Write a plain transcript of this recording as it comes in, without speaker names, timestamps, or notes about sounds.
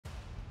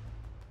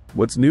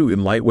What's new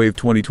in LightWave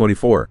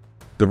 2024?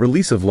 The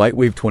release of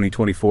LightWave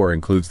 2024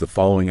 includes the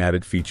following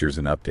added features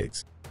and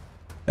updates.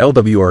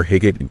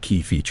 RHiggit and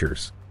key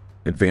features.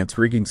 Advanced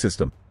rigging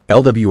system.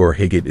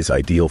 RHiggit is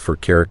ideal for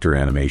character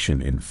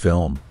animation in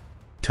film,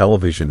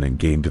 television, and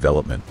game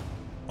development,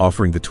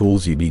 offering the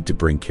tools you need to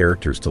bring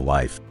characters to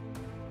life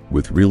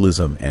with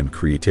realism and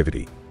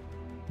creativity.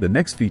 The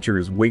next feature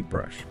is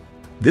WeightBrush.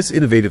 This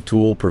innovative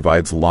tool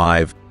provides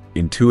live,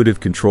 intuitive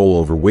control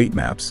over weight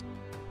maps,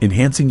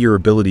 enhancing your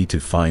ability to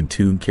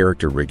fine-tune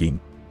character rigging,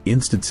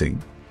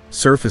 instancing,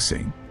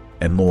 surfacing,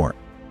 and more.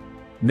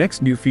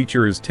 Next new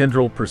feature is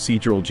Tendril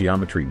Procedural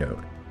Geometry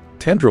Node.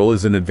 Tendril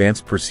is an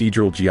advanced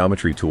procedural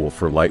geometry tool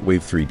for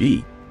LightWave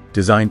 3D,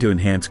 designed to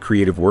enhance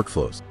creative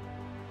workflows.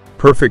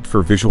 Perfect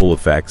for visual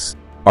effects,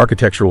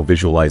 architectural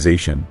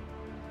visualization,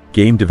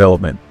 game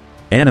development,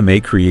 anime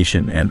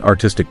creation, and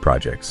artistic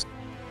projects.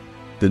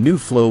 The new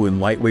flow in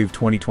LightWave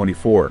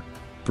 2024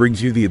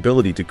 brings you the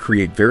ability to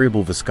create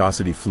variable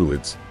viscosity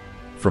fluids,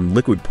 from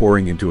liquid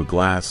pouring into a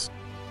glass,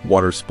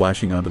 water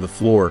splashing onto the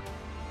floor,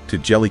 to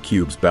jelly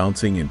cubes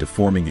bouncing and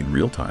deforming in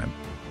real time.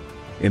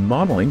 In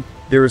modeling,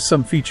 there are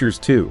some features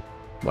too,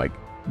 like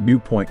new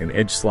point and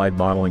edge slide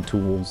modeling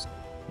tools.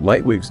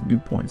 LightWave's new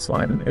point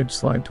slide and edge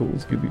slide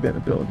tools give you that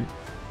ability.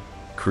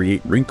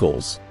 Create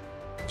wrinkles,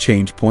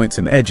 change points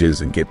and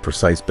edges, and get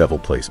precise bevel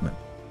placement.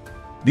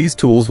 These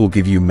tools will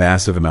give you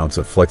massive amounts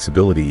of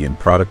flexibility in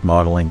product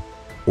modeling,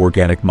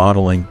 organic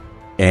modeling,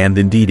 and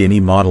indeed any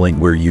modeling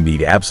where you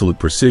need absolute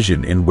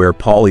precision in where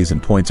polys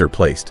and points are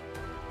placed.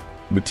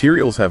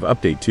 Materials have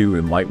update 2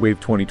 in LightWave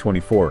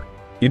 2024,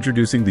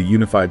 introducing the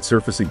Unified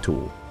Surfacing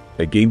tool,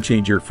 a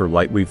game-changer for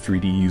LightWave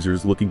 3D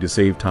users looking to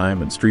save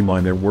time and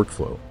streamline their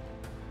workflow.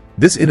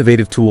 This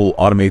innovative tool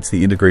automates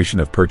the integration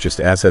of purchased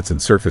assets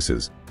and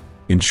surfaces,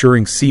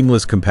 ensuring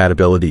seamless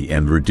compatibility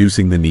and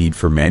reducing the need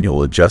for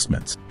manual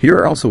adjustments. Here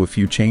are also a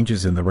few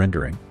changes in the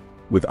rendering.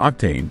 With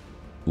Octane,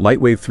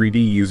 LightWave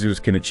 3D users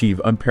can achieve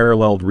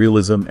unparalleled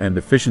realism and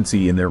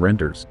efficiency in their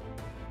renders.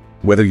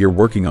 Whether you're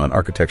working on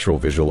architectural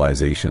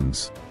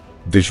visualizations,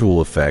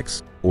 visual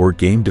effects, or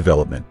game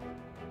development,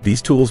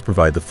 these tools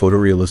provide the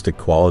photorealistic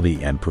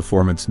quality and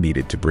performance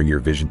needed to bring your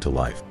vision to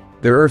life.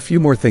 There are a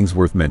few more things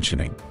worth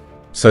mentioning,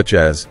 such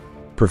as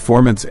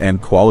performance and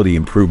quality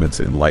improvements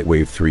in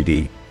LightWave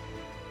 3D,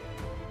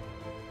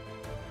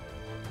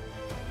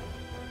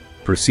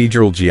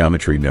 Procedural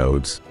Geometry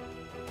Nodes,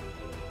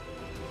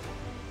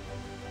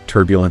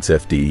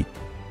 TurbulenceFD,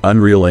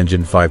 Unreal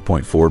Engine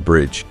 5.4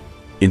 Bridge,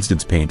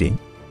 Instance Painting,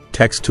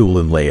 Text Tool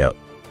and Layout,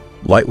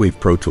 LightWave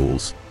Pro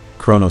Tools,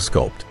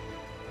 Chronosculpt,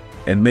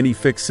 and many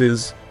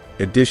fixes,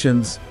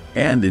 additions,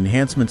 and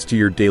enhancements to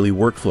your daily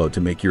workflow to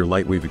make your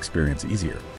LightWave experience easier.